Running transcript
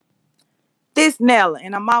Nella,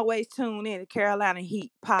 and I'm always tuned in to Carolina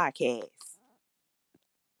Heat podcast.